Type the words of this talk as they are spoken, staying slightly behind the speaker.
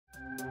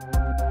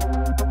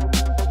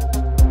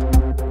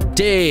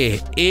Day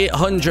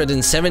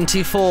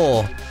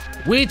 874.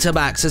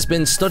 Weetabax has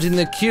been studying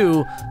the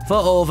queue for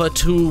over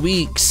 2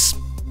 weeks.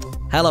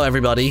 Hello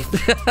everybody,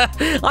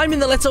 I'm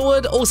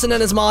InTheLittleWood, also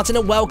known as Martin,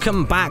 and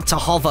welcome back to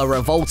Hover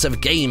Revolt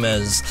of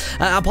Gamers.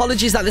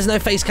 Apologies that there's no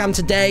face cam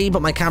today,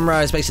 but my camera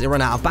has basically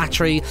run out of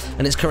battery,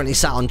 and it's currently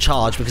sat on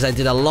charge because I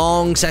did a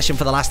long session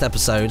for the last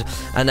episode,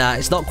 and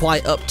it's not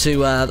quite up to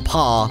the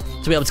par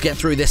to be able to get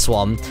through this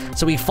one.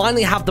 So we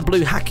finally have the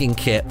blue hacking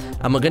kit,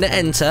 and we're going to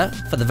enter,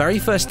 for the very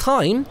first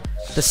time,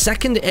 the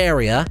second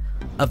area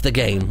of the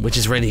game, which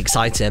is really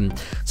exciting.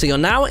 So you're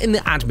now in the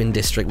admin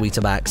district,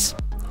 Weetabax.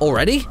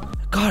 Already?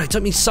 God, it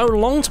took me so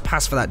long to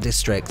pass for that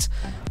district.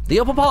 The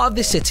upper part of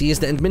this city is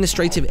the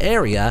administrative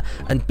area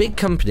and big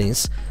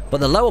companies, but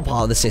the lower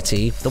part of the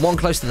city, the one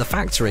close to the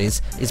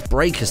factories, is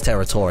Breakers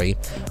territory.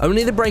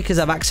 Only the Breakers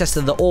have access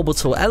to the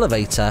orbital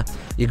elevator.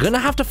 You're gonna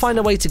have to find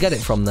a way to get it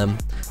from them.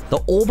 The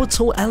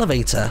orbital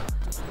elevator.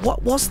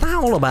 What's that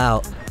all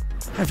about?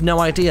 I have no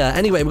idea.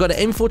 Anyway, we've got to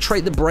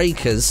infiltrate the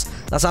Breakers.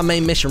 That's our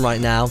main mission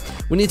right now.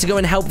 We need to go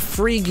and help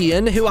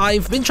Phrygian, who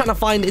I've been trying to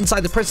find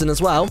inside the prison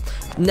as well.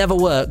 Never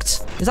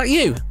worked. Is that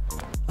you?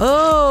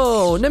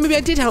 Oh, no, maybe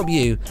I did help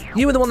you.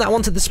 You were the one that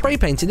wanted the spray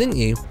painted, didn't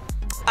you?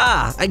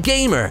 Ah, a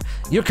gamer.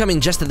 You're coming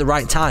just at the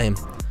right time.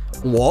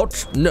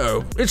 What?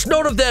 No, it's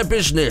none of their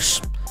business.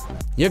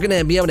 You're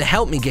gonna be able to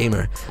help me,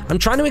 gamer. I'm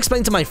trying to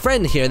explain to my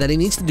friend here that he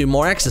needs to do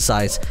more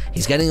exercise.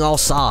 He's getting all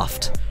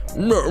soft.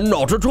 No,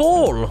 not at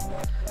all.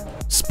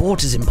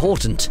 Sport is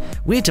important.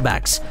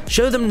 Weetabax,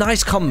 show them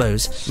nice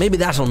combos. Maybe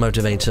that'll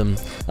motivate them.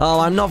 Oh,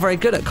 I'm not very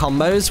good at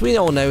combos. We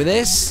all know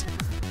this.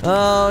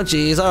 Oh,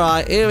 geez. All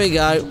right, here we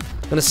go.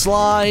 Gonna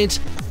slide.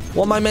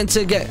 What am I meant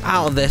to get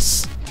out of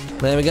this?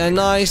 There we go.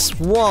 Nice.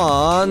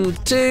 1,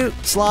 2,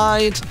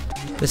 slide.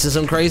 This is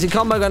some crazy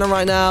combo going on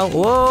right now.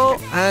 Whoa,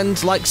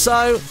 and like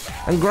so.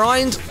 And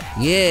grind.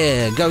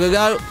 Yeah, go, go,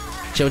 go.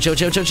 Chill, chill,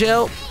 chill, chill,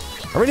 chill.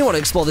 I really want to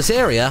explore this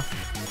area.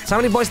 So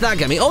how many points did that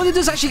get me? Oh, it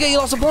does actually get you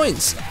lots of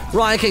points.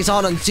 Right, okay, so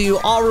hold on. So you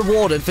are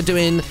rewarded for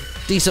doing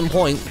decent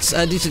points,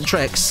 decent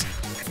tricks.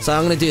 So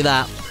I'm going to do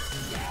that.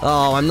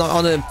 Oh, I'm not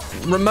on a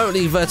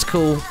remotely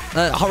vertical,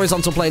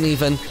 horizontal plane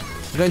even.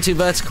 I'm going too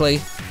vertically.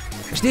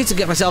 I just need to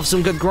get myself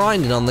some good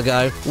grinding on the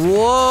go.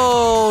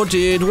 Whoa,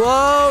 dude.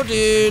 Whoa,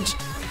 dude.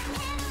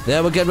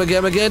 Yeah, we're good, we're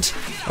good, we're good.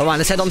 All right,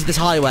 let's head onto this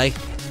highway.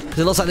 Because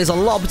it looks like there's a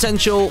lot of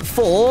potential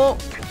for...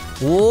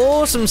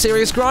 Whoa, some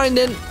serious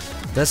grinding.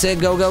 That's it.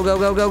 Go, go, go,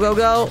 go, go, go,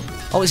 go.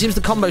 Oh, it seems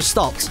the combo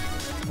stopped.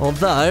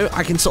 Although,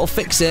 I can sort of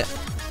fix it.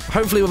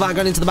 Hopefully without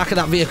going into the back of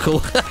that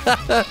vehicle.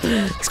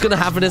 It's going to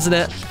happen, isn't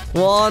it?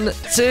 1,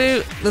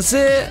 2. That's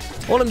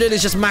it. All I'm doing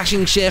is just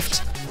mashing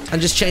shift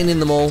and just chaining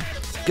them all.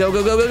 Go,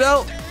 go, go, go,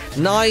 go.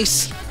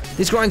 Nice.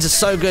 These grinds are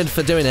so good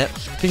for doing it.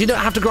 Because you don't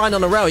have to grind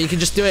on a rail. You can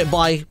just do it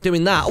by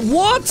doing that.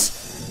 What?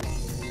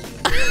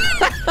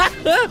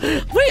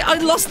 Wait, I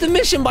lost the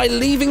mission by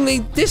leaving the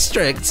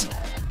district.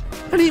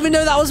 I didn't even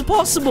know that was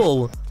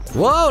possible.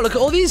 Whoa, look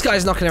at all these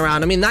guys knocking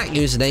around. I mean, that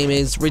username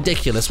is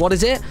ridiculous. What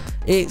is it?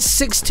 It's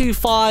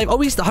 625. Oh,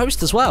 he's the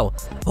host as well.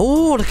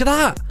 Oh, look at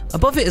that.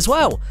 Above it as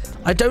well.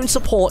 I don't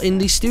support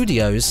indie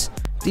studios.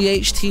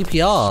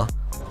 DHTPR.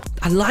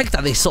 I like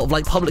that they sort of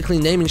like publicly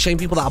name and shame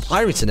people that are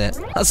pirating it.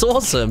 That's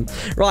awesome.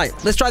 Right,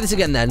 let's try this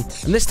again then.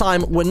 And this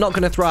time, we're not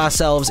going to throw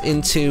ourselves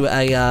into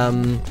a,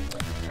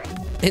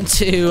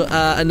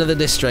 another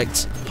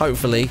district,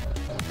 hopefully.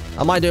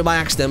 I might do it by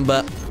accident,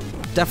 but...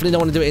 definitely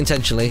don't want to do it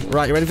intentionally.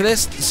 Right, you ready for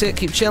this? Sit,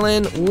 keep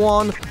chilling.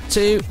 1,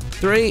 2,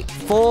 3,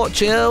 4,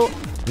 chill.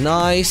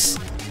 Nice.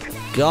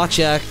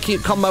 Gotcha. Keep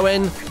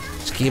comboing.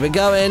 Just keep it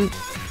going.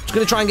 Just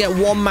going to try and get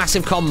one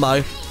massive combo.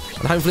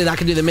 And hopefully that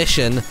can do the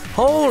mission.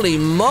 Holy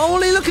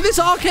moly, look at this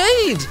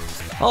arcade.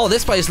 Oh,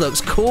 this place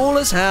looks cool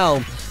as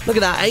hell. Look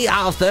at that, 8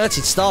 out of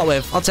 30 to start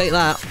with. I'll take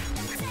that.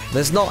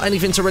 There's not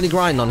anything to really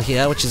grind on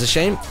here, which is a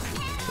shame.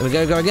 There we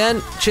go, go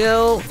again.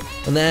 Chill.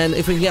 And then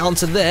if we can get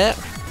onto there...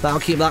 that'll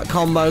keep that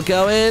combo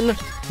going.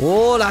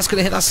 Whoa, that's going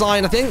to hit that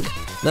sign, I think.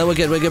 No, we're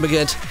good, we're good, we're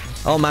good.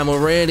 Oh, man,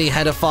 we're really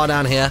headed far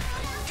down here.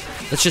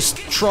 Let's just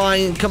try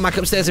and come back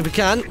upstairs if we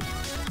can.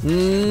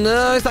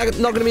 No, is that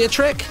not going to be a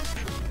trick?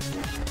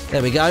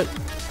 There we go.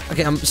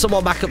 Okay, I'm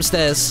somewhat back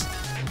upstairs.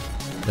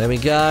 There we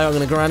go. I'm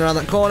going to grind around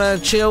that corner.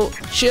 Chill,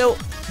 chill,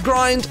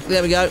 grind.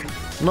 There we go.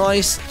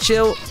 Nice.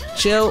 Chill,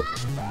 chill.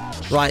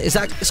 Right, is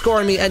that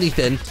scoring me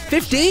anything?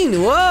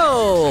 15,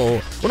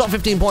 whoa! Well, not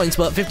 15 points,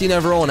 but 15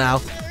 overall now.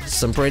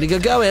 Some pretty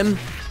good going.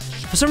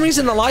 For some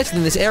reason, the lighting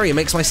in this area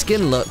makes my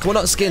skin look... well,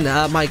 not skin,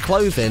 my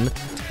clothing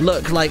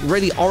look like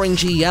really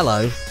orangey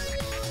yellow.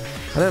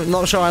 I'm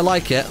not sure I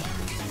like it.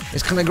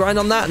 Can I grind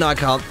on that? No, I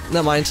can't.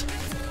 Never mind.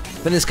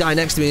 Then this guy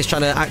next to me is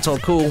trying to act all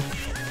cool.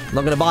 I'm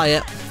not going to buy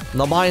it. I'm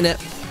not buying it.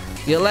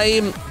 You're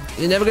lame.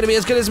 You're never going to be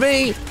as good as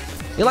me.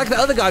 You're like that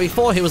other guy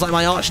before who was like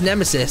my arch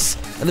nemesis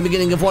at the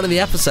beginning of one of the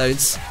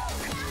episodes.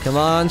 Come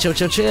on, chill,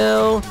 chill,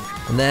 chill.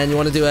 And then you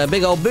want to do a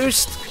big old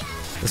boost.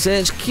 That's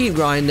it, just keep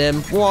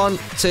grinding. 1,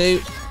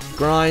 2,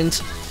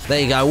 grind. There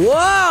you go.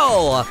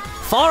 Whoa!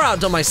 Far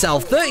outdone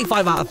myself.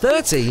 35 out of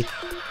 30.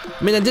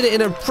 I mean, I did it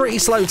in a pretty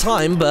slow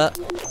time, but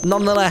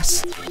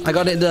nonetheless, I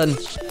got it done.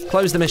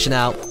 Close the mission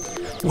out.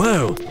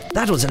 Whoa,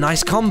 that was a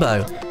nice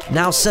combo.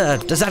 Now, sir,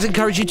 does that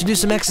encourage you to do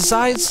some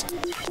exercise?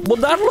 Well,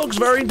 that looks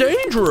very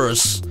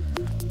dangerous.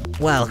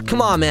 Well,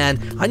 come on, man.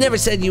 I never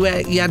said you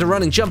had to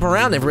run and jump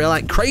around everywhere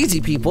like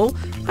crazy people.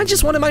 I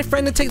just wanted my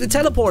friend to take the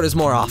teleporters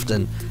more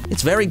often.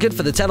 It's very good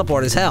for the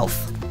teleporter's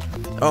health.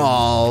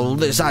 Oh,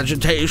 this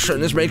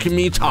agitation is making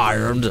me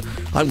tired.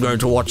 I'm going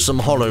to watch some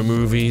horror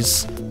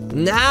movies.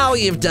 Now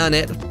you've done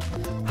it.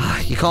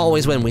 You can't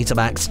always win,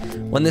 Weetabix.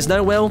 When there's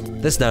no will,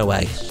 there's no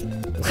way.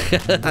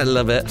 I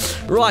love it.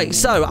 Right,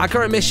 so our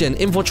current mission,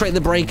 infiltrate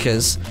the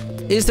breakers.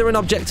 Is there an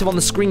objective on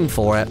the screen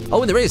for it?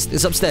 Oh, there is.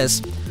 It's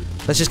upstairs.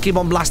 Let's just keep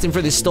on blasting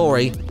through this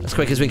story as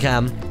quick as we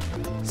can.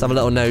 Let's have a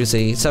little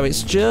nosy. So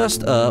it's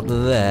just up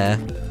there.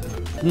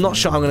 Not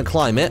sure I'm going to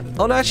climb it.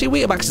 Oh, no, actually,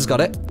 Weetabix has got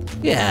it.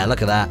 Yeah,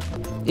 look at that.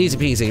 Easy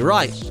peasy.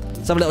 Right.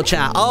 Let's have a little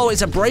chat. Oh,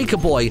 it's a breaker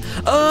boy.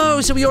 Oh,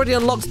 so we already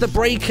unlocked the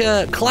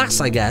breaker class,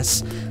 I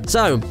guess.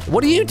 So,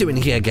 what are you doing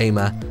here,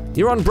 gamer?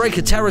 You're on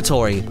breaker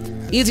territory.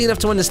 Easy enough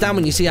to understand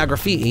when you see our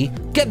graffiti.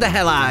 Get the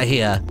hell out of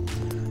here.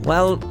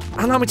 Well,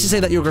 allow me to say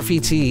that your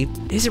graffiti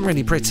isn't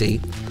really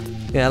pretty.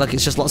 Yeah, look,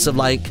 it's just lots of,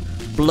 like,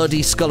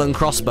 bloody skull and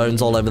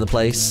crossbones all over the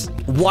place.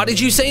 What did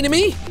you say to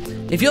me?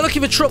 If you're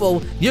looking for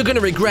trouble, you're going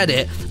to regret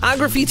it. Our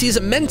graffiti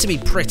isn't meant to be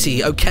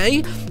pretty,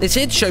 okay? It's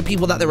here to show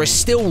people that there are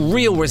still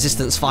real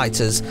resistance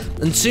fighters.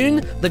 And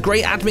soon, the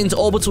Great Admin's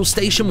orbital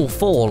station will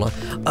fall.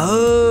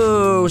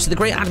 Oh, so the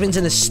Great Admin's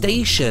in a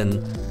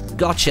station.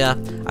 Gotcha.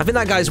 I think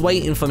that guy's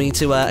waiting for me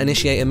to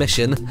initiate a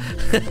mission.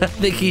 I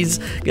think he's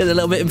getting a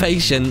little bit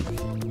impatient.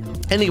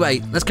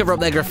 Anyway, let's cover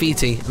up their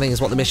graffiti. I think is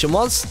what the mission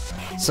was.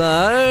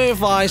 So,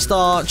 if I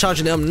start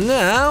charging it up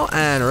now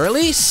and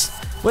release,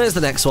 where's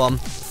the next one?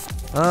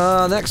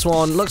 Next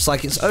one looks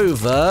like it's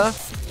over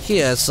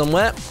here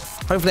somewhere.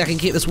 Hopefully I can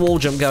keep this wall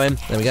jump going.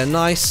 There we go,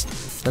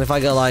 nice. And if I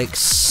go like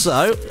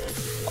so.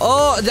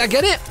 Oh, did I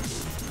get it?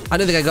 I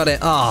don't think I got it.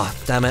 Oh,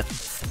 damn it.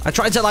 I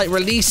tried to like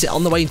release it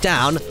on the way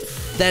down,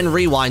 then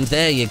rewind.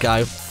 There you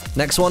go.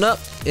 Next one up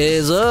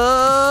is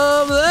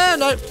up there.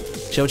 No.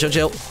 Chill, chill,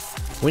 chill.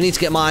 We need to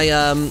get my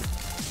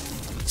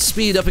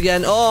speed up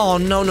again. Oh,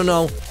 no, no,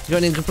 no.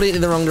 Going in completely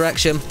the wrong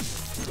direction.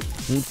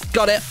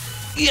 Got it.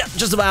 Yeah,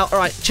 just about. All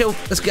right, chill.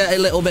 Let's get a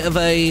little bit of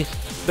a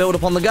build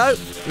up on the go.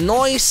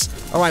 Nice.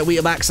 All right,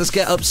 Weetabix, let's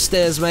get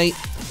upstairs, mate.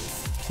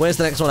 Where's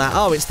the next one at?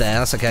 Oh, it's there.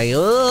 That's okay.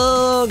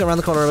 Oh, go around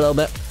the corner a little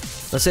bit.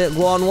 That's it.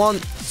 1, 1,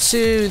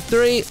 2,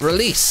 3.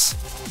 Release.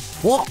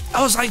 What?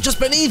 I was like just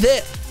beneath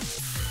it.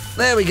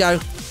 There we go.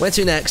 Where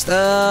to next?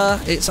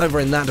 It's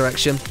over in that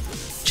direction.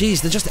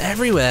 Jeez, they're just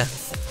everywhere.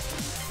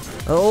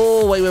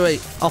 Oh, wait, wait,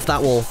 wait. Off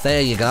that wall.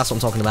 There you go. That's what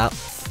I'm talking about.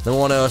 Then we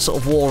want to sort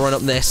of wall run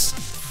up this.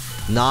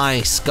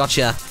 Nice,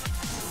 gotcha.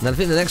 And I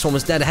think the next one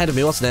was dead ahead of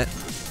me, wasn't it?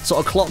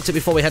 Sort of clocked it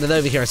before we headed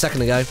over here a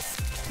second ago.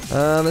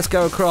 Let's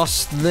go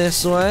across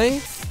this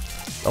way.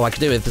 Oh, I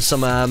could do with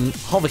some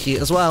hover heat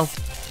as well.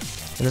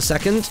 In a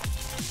second.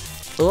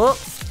 Oh,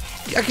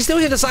 I can still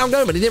hear the sound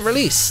going, but it didn't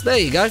release. There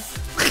you go.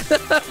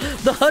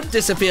 The HUD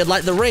disappeared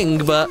like the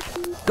ring, but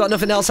got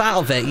nothing else out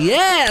of it.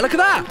 Yeah, look at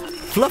that.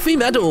 Fluffy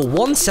medal,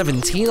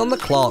 117 on the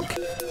clock.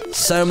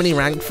 So many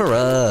rank for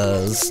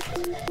us.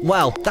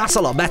 Well, that's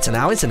a lot better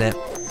now, isn't it?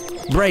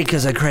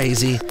 Breakers are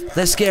crazy.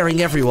 They're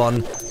scaring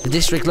everyone. The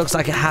district looks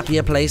like a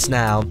happier place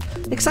now.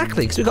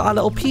 Exactly, because we got our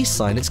little peace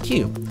sign. It's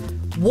cute.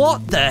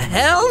 What the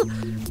hell?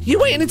 You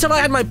waited until I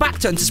had my back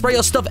turned to spray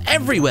your stuff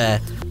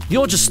everywhere.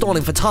 You're just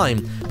stalling for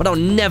time, but I'll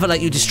never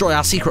let you destroy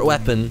our secret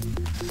weapon.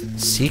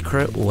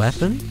 Secret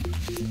weapon?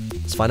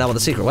 Let's find out what the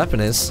secret weapon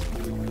is.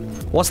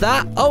 What's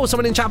that? Oh,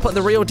 someone in chat put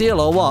the real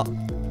deal or what?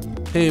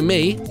 Who,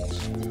 me?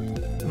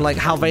 Like,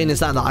 how vain is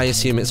that I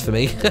assume it's for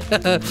me?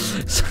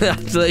 So,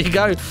 there you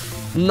go.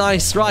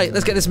 Nice, right,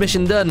 let's get this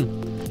mission done.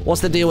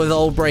 What's the deal with the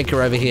old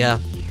breaker over here?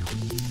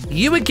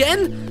 You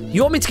again?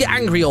 You want me to get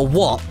angry or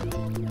what?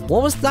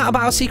 What was that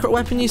about a secret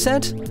weapon you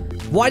said?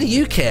 Why do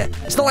you care?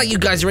 It's not like you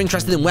guys are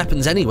interested in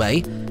weapons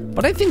anyway.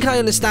 But I think I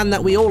understand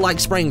that we all like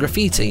spraying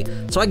graffiti,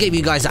 so I gave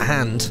you guys a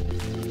hand.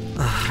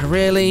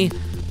 Really?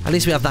 At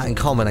least we have that in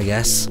common, I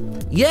guess.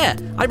 Yeah,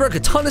 I broke a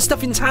ton of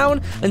stuff in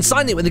town and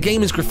signed it with the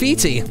gamer's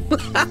graffiti.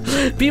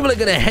 People are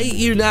gonna hate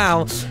you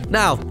now.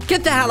 Now,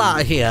 get the hell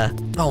out of here.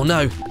 Oh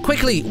no,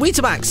 quickly,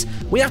 Weetabix,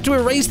 we have to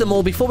erase them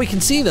all before we can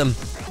see them.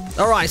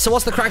 Alright, so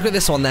what's the crack with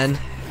this one then?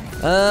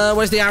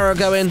 Where's the arrow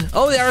going?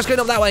 Oh, the arrow's going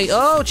up that way.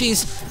 Oh,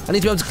 jeez, I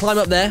need to be able to climb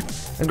up there.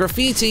 And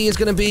graffiti is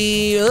gonna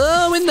be,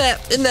 oh, in there.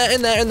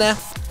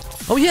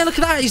 Oh yeah, look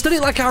at that, he's done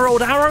it like our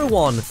old arrow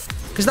one.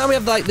 Because now we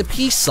have like the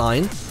peace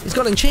sign, he's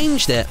gone and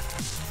changed it.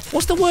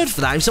 What's the word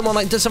for that? If someone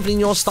like does something in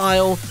your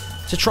style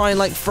to try and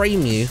like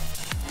frame you.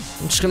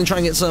 I'm just gonna try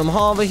and get some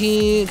hover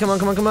heat. Come on,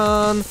 come on, come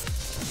on.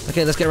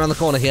 Okay, let's get around the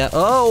corner here.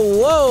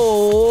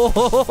 Oh,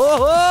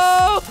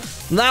 whoa!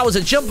 That was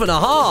a jump and a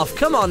half.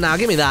 Come on now,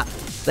 give me that.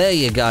 There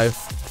you go.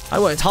 I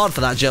worked hard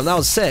for that jump. That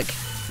was sick.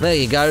 There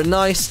you go.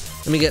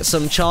 Nice. Let me get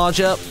some charge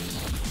up.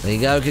 There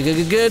you go. Good, good,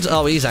 good, good.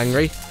 Oh, he's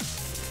angry.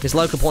 His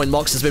local point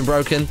box has been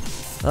broken.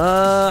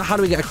 How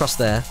do we get across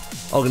there?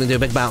 Oh, gonna do a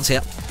big bounce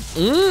here.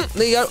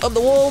 There you go, up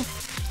the wall.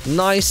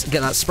 Nice,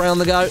 get that spray on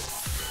the go.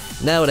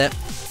 Nailed it.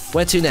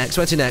 Where to next?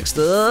 Where to next?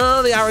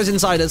 Oh, the arrow's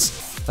inside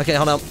us. Okay,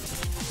 hold on.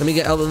 Let me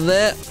get out of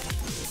there.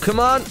 Come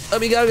on,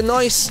 up we go,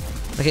 nice.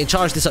 Okay,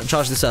 charge this up,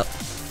 charge this up.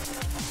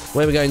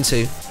 Where are we going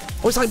to?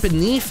 Oh, it's like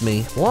beneath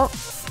me. What?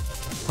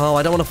 Oh,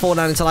 I don't want to fall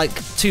down into like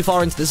too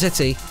far into the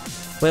city.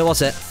 Where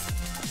was it?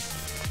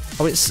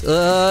 Oh, it's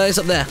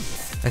up there,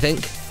 I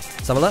think.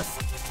 Let's have a look.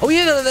 Oh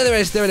yeah, there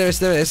it is, there it is,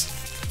 there it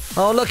is.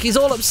 Oh look, he's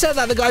all upset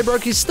that the guy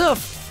broke his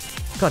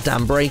stuff.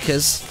 Goddamn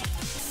breakers.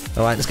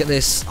 All right, let's get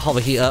this hover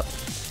heat up.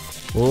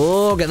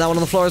 Oh, get that one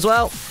on the floor as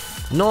well.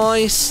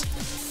 Nice.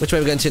 Which way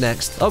are we going to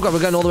next? Oh god,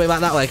 we're going all the way back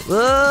that way.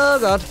 Oh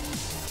god.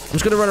 I'm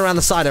just going to run around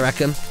the side, I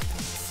reckon.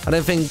 I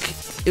don't think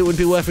it would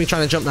be worth me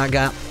trying to jump that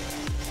gap.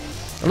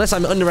 Unless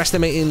I'm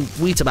underestimating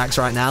Weetabix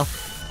right now.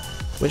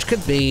 Which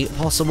could be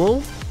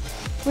possible.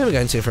 Where are we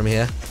going to from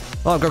here?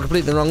 Oh, I've gone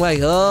completely the wrong way.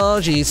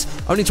 Oh, jeez.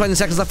 Only 20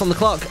 seconds left on the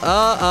clock.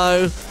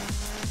 Uh-oh.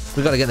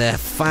 We've got to get there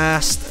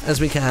fast as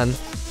we can.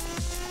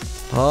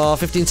 Oh,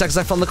 15 seconds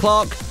left on the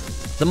clock.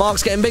 The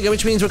mark's getting bigger,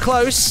 which means we're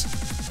close.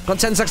 Got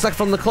 10 seconds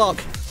left on the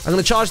clock. I'm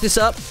going to charge this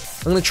up.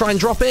 I'm going to try and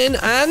drop in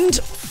and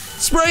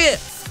spray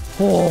it.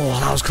 Oh,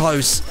 that was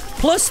close.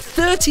 Plus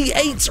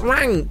 38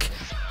 rank.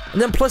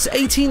 And then plus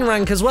 18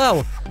 rank as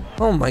well.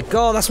 Oh my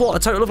god, that's what, a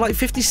total of like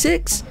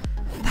 56?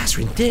 That's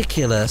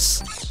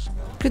ridiculous.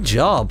 Good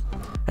job.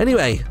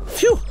 Anyway,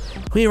 phew,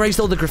 we erased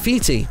all the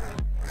graffiti.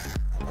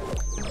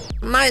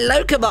 My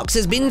locker box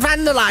has been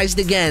vandalized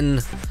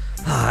again.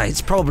 Ah,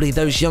 it's probably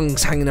those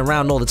youngs hanging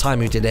around all the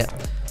time who did it.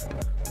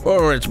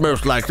 Or it's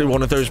most likely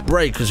one of those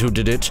breakers who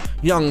did it.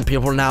 Young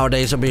people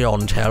nowadays are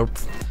beyond help.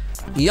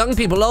 Young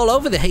people all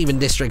over the Haven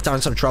District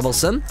aren't so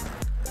troublesome.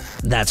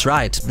 That's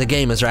right, the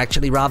gamers are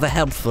actually rather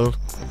helpful.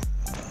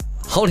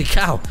 Holy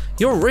cow,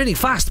 you're really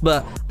fast,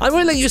 but I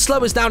won't let you slow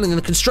us down in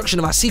the construction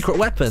of our secret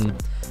weapon.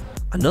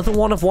 Another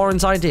one of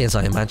Warren's ideas,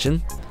 I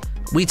imagine.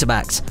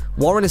 Weetabix,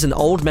 Warren is an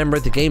old member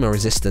of the gamer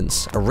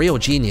resistance, a real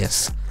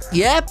genius.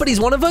 Yeah, but he's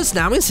one of us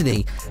now, isn't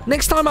he?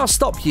 Next time I'll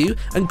stop you,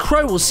 and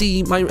Krow will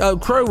see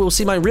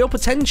my real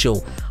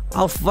potential.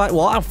 I'll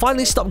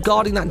finally stop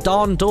guarding that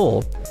darn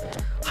door.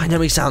 I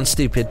know he sounds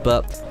stupid,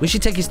 but we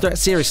should take his threat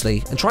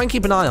seriously and try and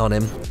keep an eye on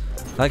him.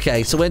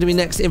 Okay, so where do we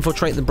next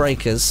infiltrate the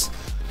breakers?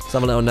 Let's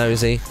have a little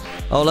nosy.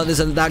 Oh, look, there's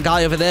that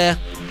guy over there.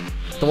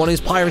 The one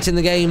who's pirating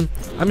the game.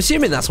 I'm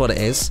assuming that's what it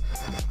is.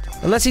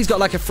 Unless he's got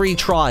like a free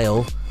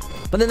trial.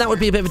 But then that would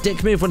be a bit of a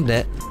dick move, wouldn't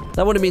it?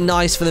 That wouldn't be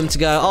nice for them to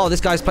go, oh,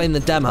 this guy's playing the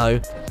demo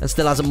and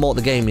still hasn't bought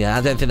the game yet.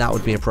 I don't think that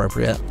would be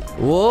appropriate.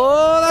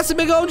 Whoa, that's a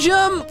big old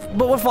jump.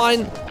 But we're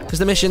fine, because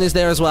the mission is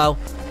there as well.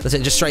 That's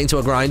it, just straight into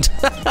a grind.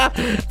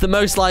 The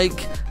most,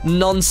 like,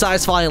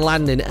 non-satisfying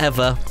landing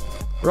ever.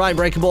 Right,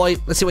 Breaker Boy,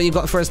 let's see what you've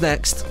got for us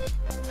next.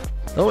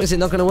 Oh, is it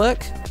not going to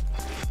work?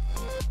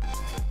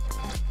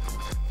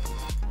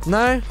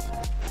 No?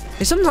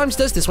 It sometimes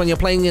does this when you're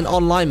playing in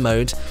online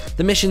mode.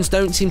 The missions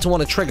don't seem to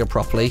want to trigger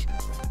properly.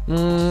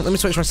 Let me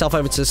switch myself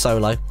over to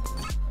solo.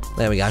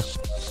 There we go.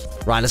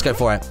 Right, let's go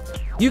for it.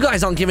 You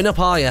guys aren't giving up,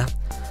 are you?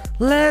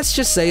 Let's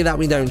just say that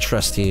we don't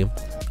trust you.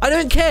 I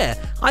don't care.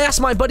 I asked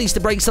my buddies to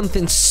break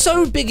something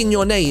so big in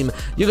your name,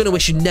 you're going to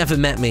wish you never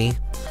met me.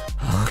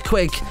 Oh,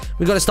 quick,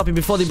 we've got to stop him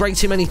before they break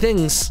too many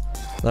things.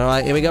 All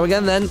right, here we go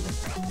again then.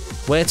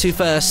 Where to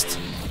first?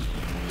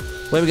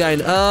 Where are we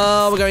going?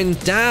 Oh, we're going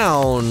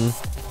down.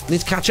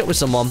 Need to catch up with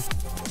someone.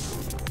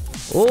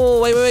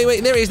 Oh,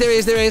 wait. There he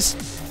is.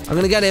 I'm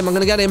going to get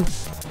him.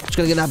 Just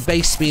going to get that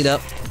base speed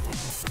up.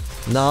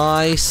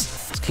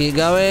 Nice. Let's keep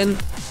going.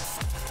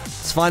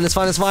 It's fine.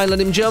 Let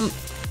him jump.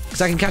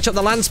 Because I can catch up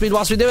the land speed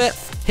whilst we do it.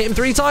 Hit him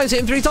 3 times.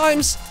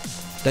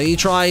 Don't you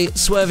try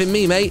swerving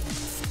me, mate.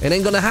 It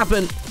ain't going to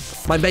happen.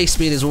 My base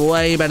speed is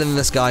way better than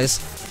this guy's.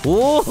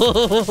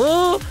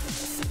 Whoa.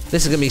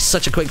 This is going to be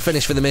such a quick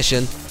finish for the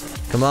mission.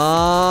 Come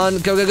on.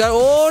 Go.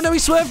 Oh, no, he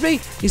swerved me.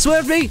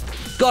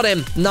 Got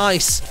him.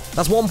 Nice.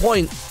 That's 1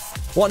 point.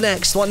 What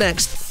next? Oh,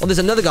 there's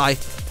another guy.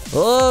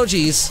 Oh,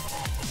 jeez.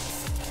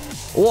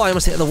 Oh, I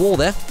almost hit the wall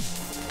there.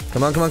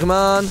 Come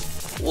on.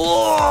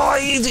 Whoa,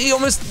 he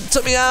almost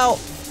took me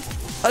out.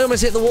 I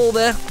almost hit the wall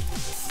there.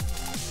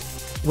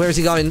 Where is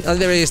he going? Oh,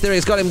 there he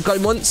is. Got him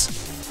once.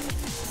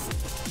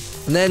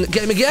 And then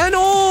get him again.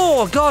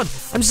 Oh, God.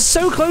 I'm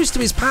so close to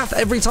his path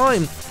every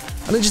time.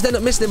 And I just end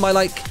up missing him by,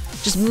 like,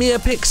 just mere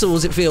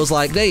pixels, it feels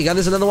like. There you go.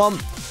 There's another one.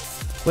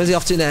 Where's he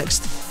off to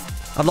next?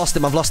 I've lost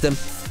him.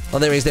 Oh,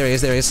 there he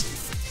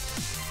is.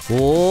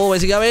 Oh,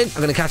 where's he going?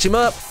 I'm going to catch him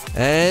up.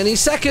 And he's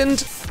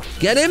second.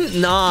 Get him.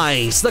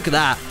 Nice. Look at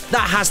that.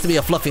 That has to be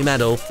a fluffy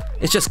medal.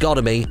 It's just got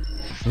to be.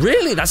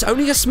 Really? That's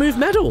only a smooth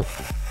medal.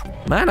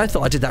 Man, I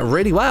thought I did that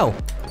really well.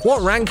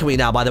 What rank are we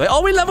now, by the way?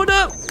 Oh, we leveled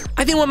up.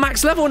 I think we're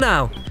max level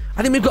now.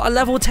 I think we've got a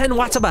level 10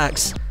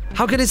 Weetabix.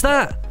 How good is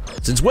that?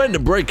 Since when do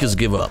breakers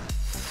give up?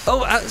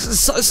 Oh,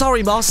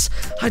 sorry, boss.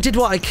 I did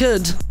what I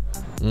could.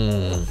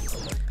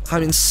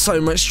 I'm in so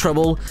much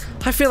trouble.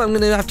 I feel I'm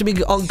going to have to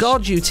be on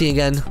guard duty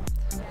again.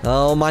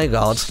 Oh my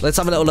god. Let's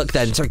have a little look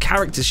then. So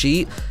character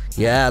sheet.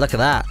 Yeah, look at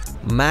that.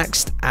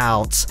 Maxed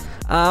out.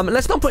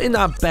 Let's not put in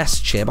our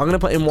best chip. I'm going to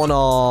put in one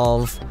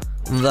of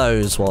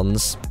those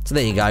ones. So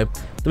there you go.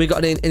 Then we've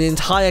got an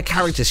entire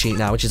character sheet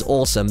now, which is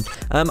awesome.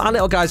 Our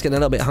little guy's getting a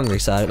little bit hungry,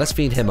 so let's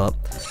feed him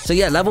up. So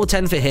yeah, level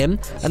 10 for him.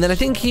 And then I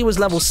think he was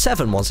level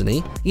 7, wasn't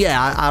he?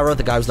 Yeah, our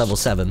other guy was level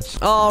 7.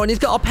 Oh, and he's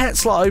got a pet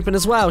slot open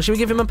as well. Should we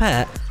give him a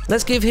pet?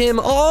 Let's give him...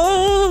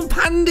 Oh,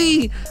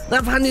 Pandy!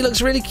 That Pandy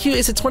looks really cute.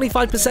 It's a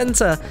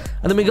 25%er.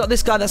 And then we got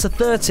this guy that's a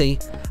 30.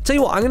 Tell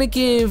you what, I'm going to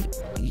give...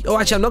 Oh,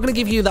 actually, I'm not going to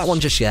give you that one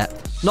just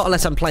yet. Not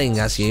unless I'm playing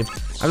as you.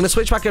 I'm going to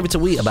switch back over to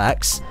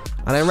Weetabix.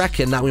 And I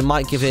reckon that we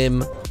might give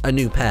him a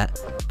new pet.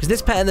 Because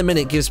this pet in the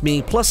minute gives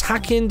me plus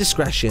hacking,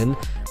 discretion,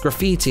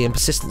 graffiti, and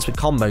persistence with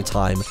combo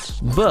time.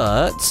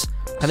 But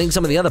I think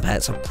some of the other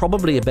pets are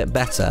probably a bit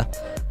better.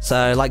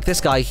 So, like this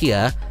guy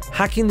here,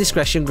 hacking,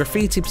 discretion,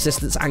 graffiti,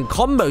 persistence, and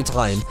combo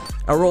time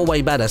are all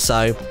way better. So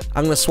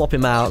I'm going to swap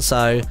him out.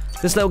 So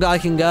this little guy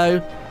can go,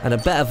 and a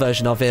better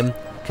version of him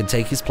can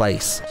take his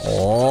place.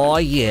 Oh,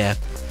 yeah.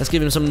 Let's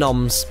give him some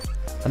noms.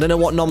 I don't know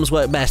what noms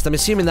work best. I'm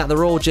assuming that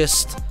they're all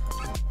just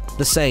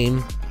the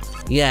same.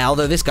 Yeah,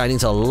 although this guy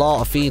needs a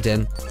lot of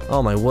feeding.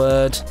 Oh, my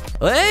word.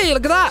 Hey,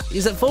 look at that.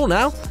 He's at full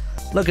now.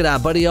 Look at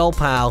that, buddy old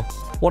pal.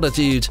 What a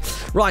dude.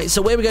 Right,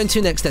 so where are we going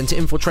to next then to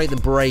infiltrate the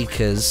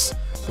breakers?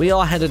 We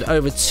are headed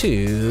over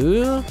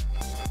to...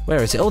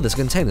 Where is it? Oh, there's a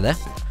container there.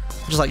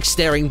 I'm just like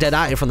staring dead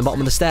at it from the bottom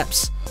of the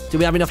steps. Do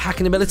we have enough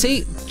hacking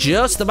ability?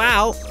 Just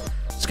about.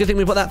 It's a good thing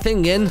we put that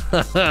thing in.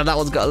 That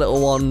one's got a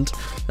little wand.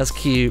 That's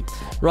cute.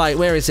 Right,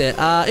 where is it?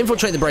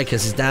 Infiltrate the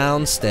breakers is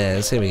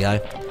downstairs. Here we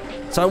go.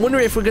 So I wonder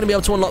if we're going to be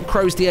able to unlock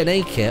Krow's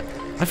DNA kit.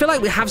 I feel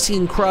like we have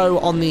seen Krow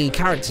on the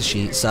character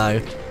sheet, so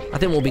I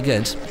think we'll be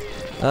good.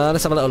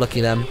 Let's have a little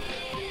looky then.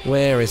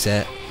 Where is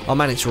it? Oh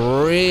man, it's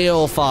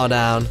real far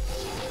down.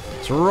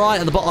 It's right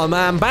at the bottom,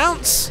 man.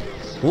 Bounce!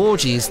 Oh,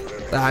 jeez.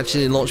 That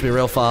actually launched me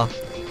real far.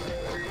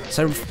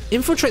 So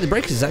infiltrate the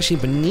breakers is actually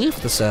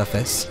beneath the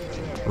surface.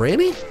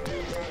 Really?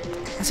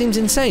 That seems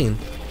insane.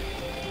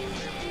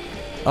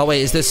 Oh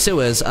wait, is there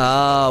sewers?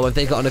 Oh, have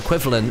they got an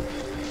equivalent?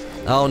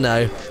 Oh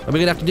no. Are we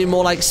going to have to do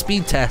more like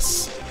speed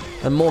tests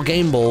and more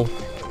game ball?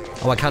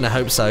 Oh, I kind of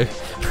hope so.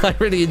 I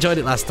really enjoyed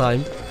it last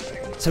time.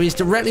 So he's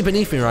directly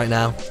beneath me right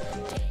now.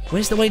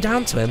 Where's the way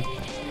down to him?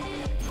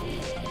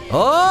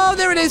 Oh,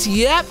 there it is.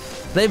 Yep.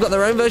 They've got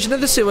their own version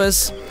of the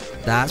sewers.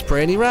 That's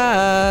pretty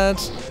rad.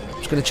 I'm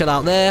just going to chill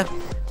out there.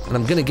 And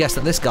I'm going to guess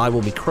that this guy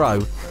will be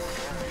Krow.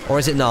 Or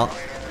is it not?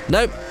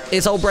 Nope.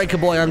 It's old Breaker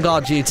Boy on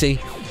guard duty.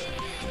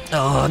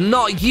 Oh,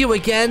 not you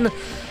again.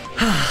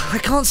 I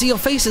can't see your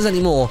faces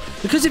anymore.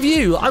 Because of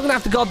you, I'm going to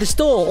have to guard this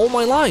door all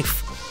my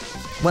life.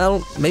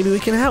 Well, maybe we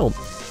can help.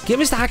 Give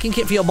us the hacking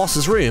kit for your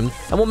boss's room,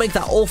 and we'll make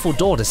that awful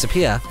door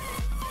disappear.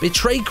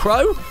 Betray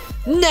Krow?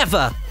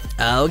 Never!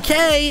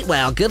 Okay,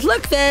 well, good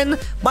luck then.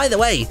 By the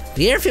way,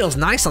 the air feels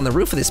nice on the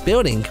roof of this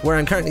building, where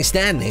I'm currently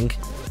standing.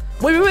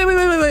 Wait.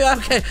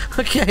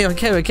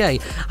 Okay.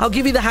 I'll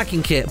give you the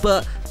hacking kit,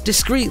 but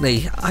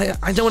discreetly.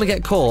 I don't want to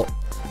get caught.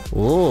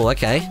 Oh,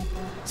 okay.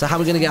 So how are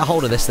we going to get a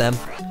hold of this then?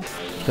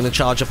 Going to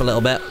charge up a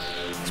little bit.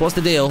 So what's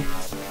the deal?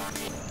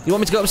 You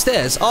want me to go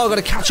upstairs? Oh, I've got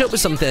to catch up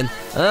with something.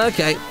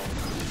 Okay.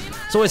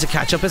 It's always a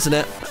catch up, isn't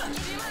it?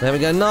 There we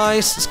go.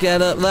 Nice. Let's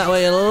get up that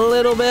way a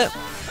little bit.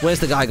 Where's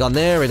the guy gone?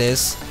 There it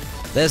is.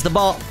 There's the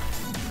bot.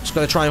 Just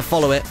got to try and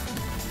follow it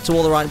to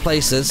all the right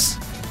places.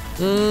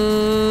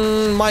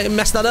 Might have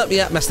messed that up.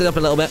 Yeah, messed it up a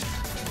little bit.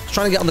 Just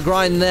trying to get on the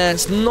grind there.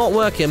 It's not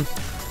working.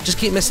 Just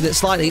keep missing it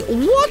slightly.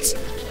 What?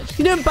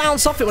 You don't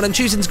bounce off it when I'm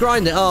choosing to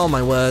grind it. Oh,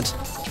 my word.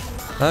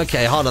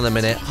 Okay, hold on a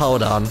minute.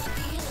 Hold on.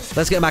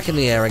 Let's get back in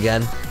the air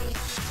again.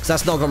 Because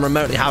that's not gone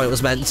remotely how it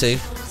was meant to.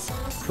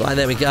 Right,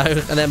 there we go.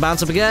 And then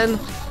bounce up again.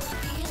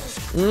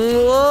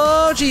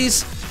 Oh,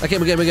 jeez. Okay,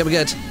 we're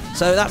good.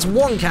 So that's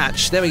one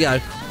catch. There we go.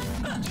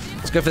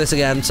 Let's go for this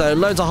again. So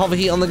loads of hover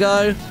heat on the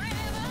go.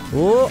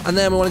 Oh, and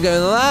then we want to go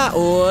into that.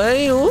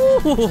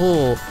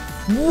 Oh,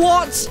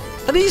 what?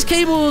 Are these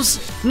cables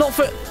not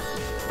for...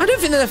 I don't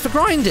think they're for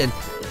grinding.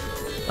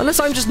 Unless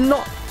I'm just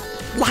not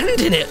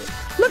landing it.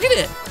 Look at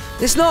it.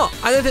 It's not.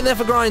 I don't think they're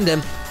for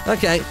grinding.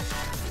 Okay.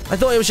 I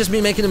thought it was just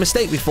me making a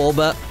mistake before,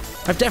 but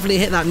I've definitely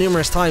hit that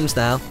numerous times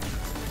now.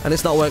 And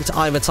it's not worked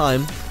either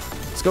time.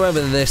 Let's go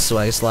over this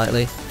way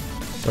slightly.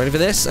 Ready for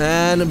this?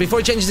 And before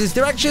he changes his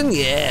direction,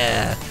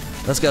 yeah.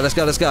 Let's go.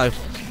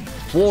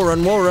 Wall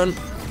run.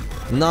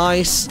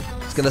 Nice.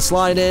 It's going to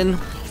slide in.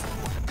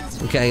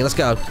 Okay, let's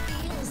go.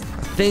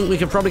 I think we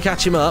can probably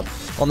catch him up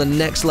on the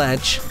next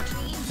ledge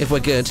if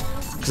we're good.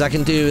 Because I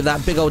can do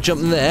that big old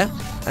jump there.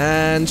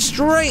 And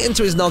straight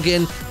into his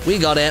noggin. We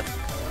got it.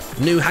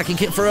 New hacking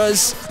kit for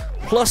us.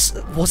 Plus,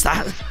 what's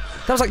that?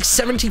 That was like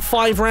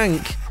 75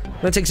 rank.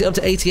 That takes it up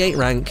to 88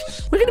 rank.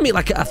 We're going to be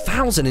like at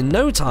 1,000 in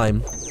no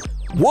time.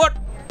 What?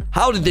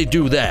 How did they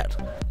do that?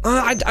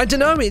 I don't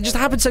know. It just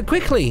happened so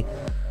quickly.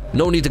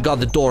 No need to guard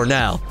the door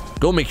now.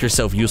 Go make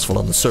yourself useful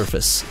on the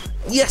surface.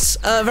 Yes,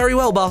 very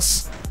well,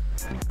 boss.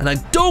 And I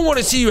don't want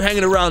to see you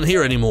hanging around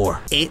here anymore.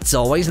 It's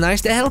always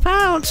nice to help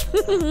out.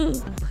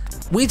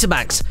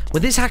 Weetabax,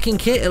 With this hacking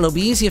kit, it'll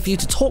be easier for you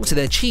to talk to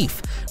their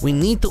chief. We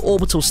need the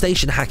orbital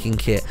station hacking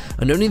kit,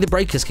 and only the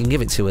breakers can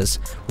give it to us.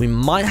 We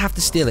might have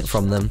to steal it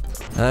from them.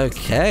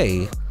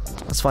 Okay.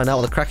 Let's find out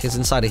what the crack is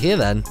inside of here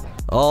then.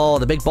 Oh,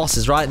 the big boss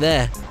is right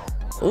there.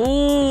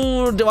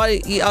 Ooh, do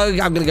I... Oh,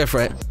 I'm going to go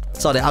for it.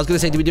 Sorry, I was going to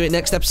say, do we do it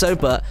next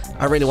episode? But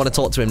I really want to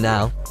talk to him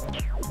now.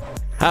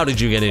 How did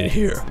you get in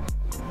here?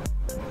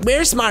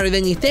 We're smarter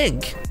than you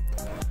think.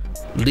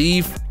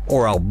 Leave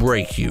or I'll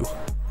break you.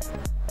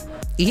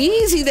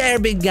 Easy there,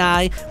 big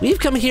guy. We've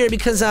come here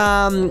because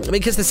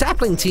the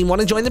sapling team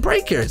want to join the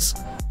breakers.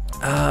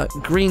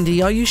 Green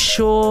D, are you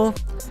sure?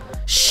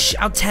 Shh,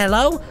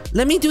 Otello,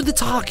 let me do the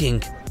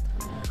talking.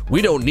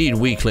 We don't need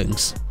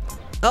weaklings.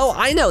 Oh,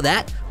 I know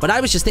that, but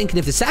I was just thinking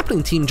if the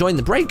sapling team joined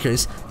the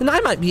breakers, then I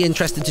might be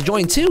interested to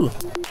join too.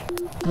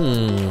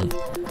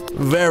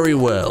 Very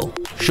well.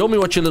 Show me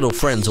what your little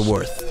friends are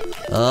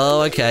worth.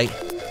 Oh, okay.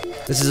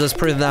 This is us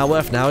proving our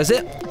worth now, is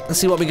it? Let's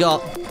see what we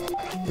got.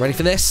 Ready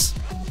for this?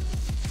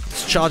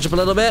 Let's charge up a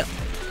little bit.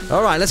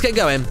 Alright, let's get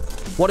going.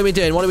 What are we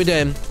doing? What are we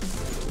doing?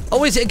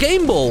 Oh, is it a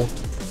game ball?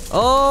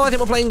 Oh, I think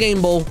we're playing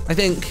game ball. I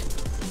think.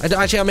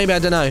 Actually, maybe I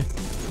don't know.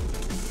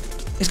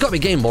 It's got to be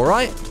game ball,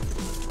 right?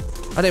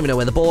 I don't even know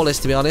where the ball is,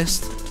 to be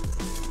honest.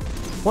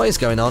 What is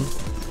going on?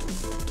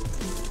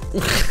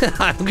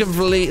 I'm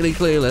completely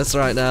clueless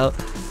right now.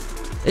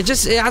 It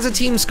has a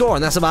team score,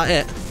 and that's about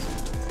it.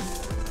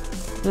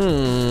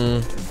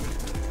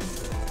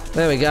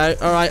 There we go.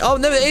 Alright. Oh,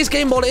 no, it is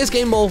game ball. It is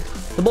game ball.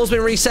 The ball's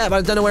been reset, but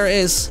I don't know where it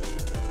is.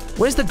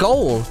 Where's the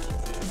goal?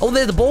 Oh,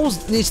 there. The ball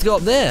needs to go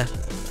up there.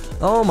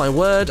 Oh, my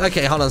word.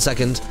 Okay, hold on a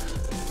second.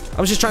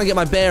 I was just trying to get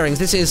my bearings.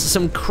 This is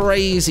some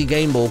crazy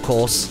game ball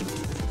course.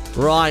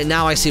 Right,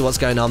 now I see what's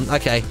going on.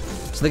 Okay.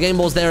 So the game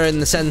ball's there in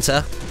the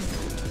center.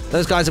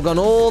 Those guys have gone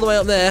all the way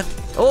up there.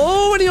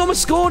 Oh, and he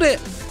almost scored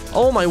it.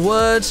 Oh, my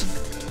word.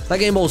 That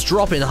game ball's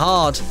dropping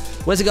hard.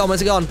 Where's it gone?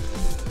 Where's it gone?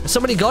 Has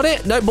somebody got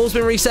it? No, ball's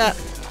been reset.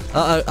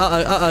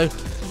 Uh-oh.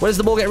 Where does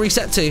the ball get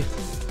reset to?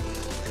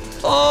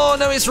 Oh,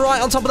 no, it's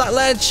right on top of that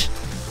ledge.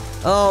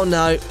 Oh,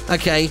 no.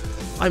 Okay.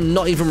 I'm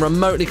not even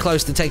remotely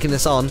close to taking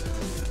this on.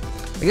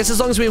 I guess as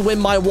long as we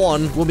win by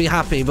 1, we'll be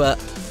happy, but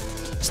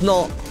it's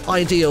not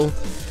ideal.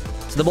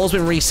 So the ball's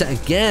been reset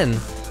again.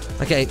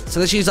 Okay, so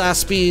let's use our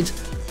speed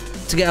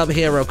to get up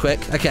here real quick.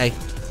 Okay.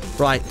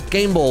 Right,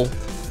 game ball.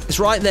 It's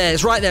right there.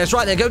 It's right there. It's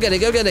right there. Go get it.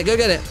 Go get it. Go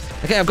get it.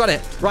 Okay, I've got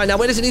it. Right, now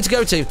where does it need to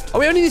go to? Oh,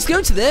 we only need to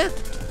go to there?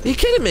 Are you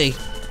kidding me?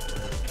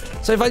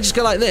 So if I just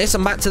go like this,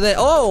 I'm back to there.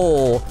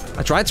 Oh,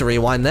 I tried to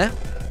rewind there.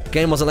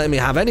 Game wasn't letting me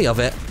have any of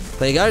it.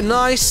 There you go.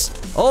 Nice.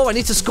 Oh, I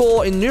need to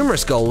score in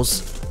numerous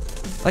goals.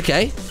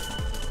 Okay.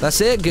 That's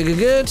it. Good, good,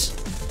 good.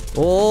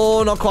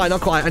 Oh, not quite,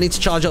 not quite. I need to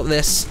charge up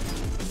this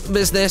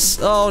business.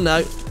 Oh,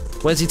 no.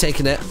 Where's he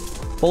taking it?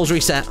 Ball's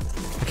reset.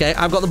 Okay,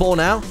 I've got the ball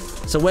now.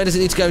 So where does it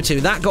need to go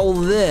to? That goal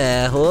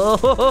there.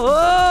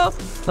 Oh,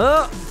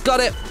 got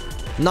it.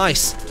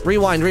 Nice.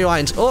 Rewind,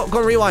 rewind. Oh, go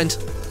on, rewind.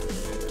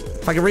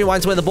 If I can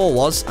rewind to where the ball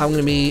was, I'm going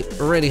to be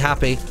really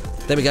happy.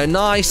 There we go.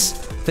 Nice.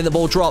 I think the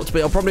ball dropped, but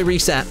it'll probably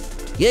reset.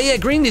 Yeah,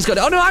 Greeny's got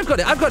it. Oh, no, I've got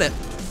it. I've got it.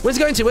 Where's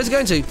it going to? Where's it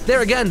going to?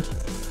 There again.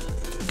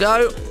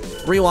 Go.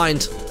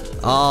 Rewind.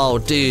 Oh,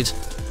 dude.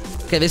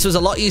 Okay, this was a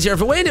lot easier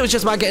of a win. It was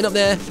just about getting up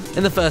there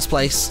in the first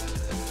place.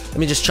 Let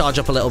me just charge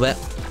up a little bit.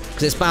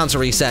 Because it's bound to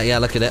reset. Yeah,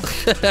 look at it.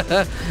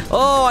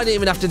 Oh, I didn't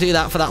even have to do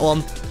that for that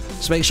one.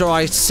 Just make sure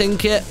I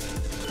sink it.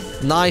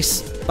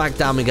 Nice. Back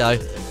down we go.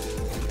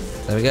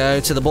 There we go.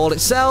 To the ball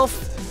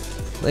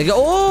itself. There you go.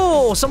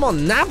 Oh,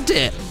 someone nabbed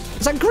it.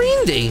 Is that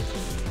Green D?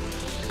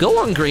 Go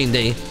on, Green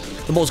D.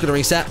 The ball's going to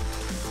reset.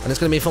 And it's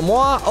going to be from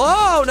what?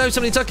 Oh, no,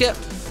 somebody took it.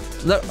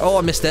 No, oh,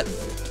 I missed it.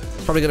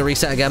 It's probably going to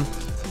reset again.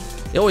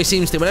 It always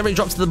seems to. Whenever it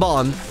drops to the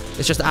bottom,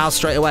 it's just out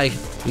straight away.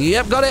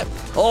 Yep, got it.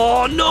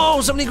 Oh,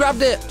 no, somebody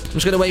grabbed it. I'm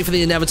just going to wait for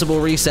the inevitable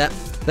reset.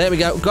 There we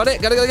go. Got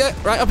it. Got it.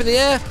 Right up in the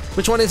air.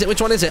 Which one is it?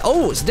 Which one is it?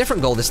 Oh, it's a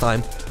different goal this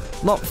time.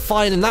 Not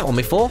finding that one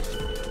before.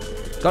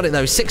 Got it,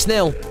 though.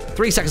 6-0.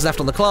 3 seconds left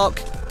on the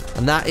clock.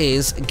 And that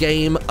is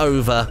game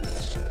over.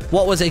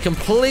 What was a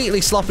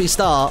completely sloppy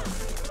start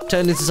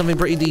turned into something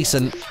pretty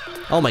decent.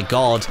 Oh, my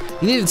God.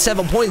 You needed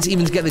 7 points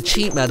even to get the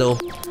cheat medal.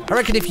 I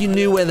reckon if you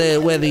knew where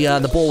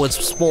the ball was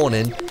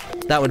spawning,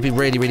 that would be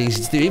really, really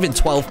easy to do. Even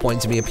 12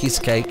 points would be a piece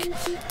of cake.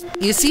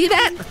 You see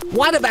that?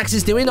 Widerbax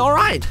is doing all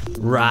right.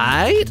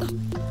 Right?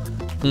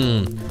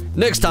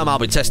 Next time I'll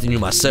be testing you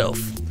myself.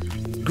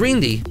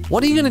 Greeny,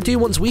 what are you going to do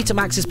once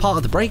Weetabix is part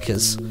of the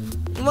Breakers?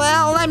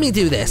 Well, let me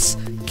do this.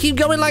 Keep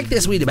going like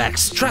this,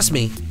 Weetabix. Trust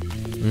me.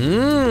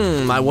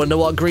 I wonder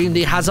what Green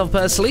D has up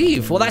her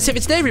sleeve. Well, that's it for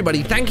today,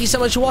 everybody. Thank you so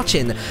much for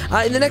watching.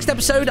 In the next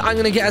episode, I'm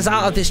going to get us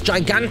out of this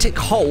gigantic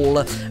hole,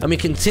 and we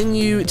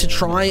continue to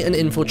try and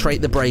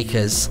infiltrate the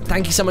Breakers.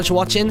 Thank you so much for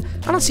watching,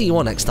 and I'll see you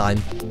all next time.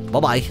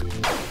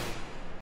 Bye-bye.